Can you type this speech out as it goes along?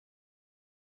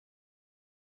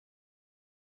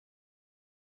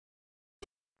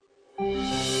The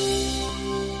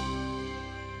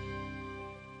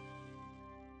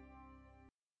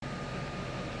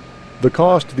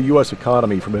cost to the U.S.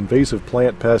 economy from invasive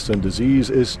plant pests and disease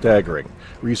is staggering.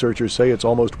 Researchers say it's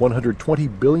almost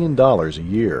 $120 billion a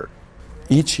year.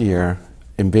 Each year,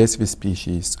 invasive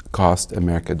species cost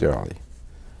America dearly.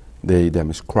 They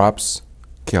damage crops,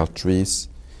 kill trees,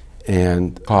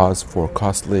 and cause for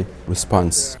costly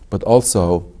response. But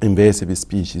also, invasive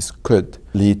species could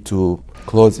lead to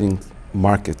closing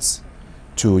markets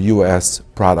to U.S.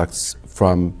 products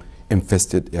from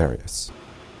infested areas.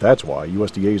 That's why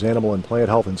USDA's Animal and Plant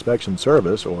Health Inspection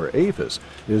Service, or APHIS,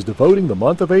 is devoting the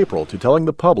month of April to telling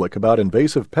the public about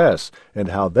invasive pests and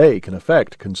how they can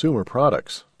affect consumer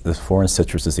products. The foreign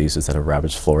citrus diseases that have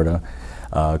ravaged Florida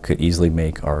could easily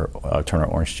make turn our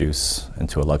orange juice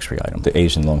into a luxury item. The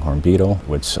Asian longhorn beetle,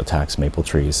 which attacks maple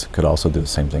trees, could also do the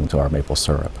same thing to our maple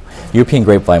syrup. European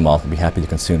grapevine moth would be happy to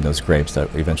consume those grapes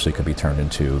that eventually could be turned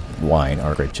into wine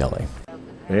or grape jelly.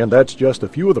 And that's just a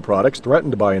few of the products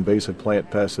threatened by invasive plant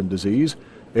pests and disease.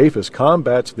 APHIS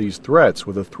combats these threats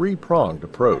with a three-pronged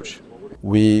approach.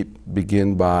 We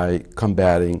begin by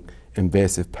combating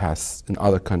invasive pests in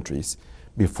other countries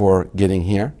before getting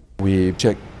here. We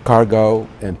check cargo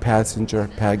and passenger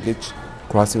package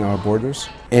crossing our borders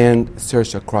and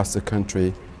search across the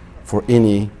country for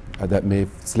any that may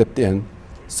have slipped in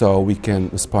so we can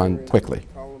respond quickly.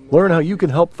 Learn how you can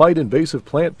help fight invasive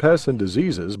plant pests and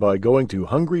diseases by going to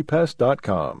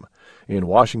hungrypest.com. In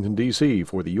Washington, D.C.,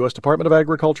 for the U.S. Department of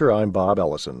Agriculture, I'm Bob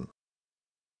Ellison.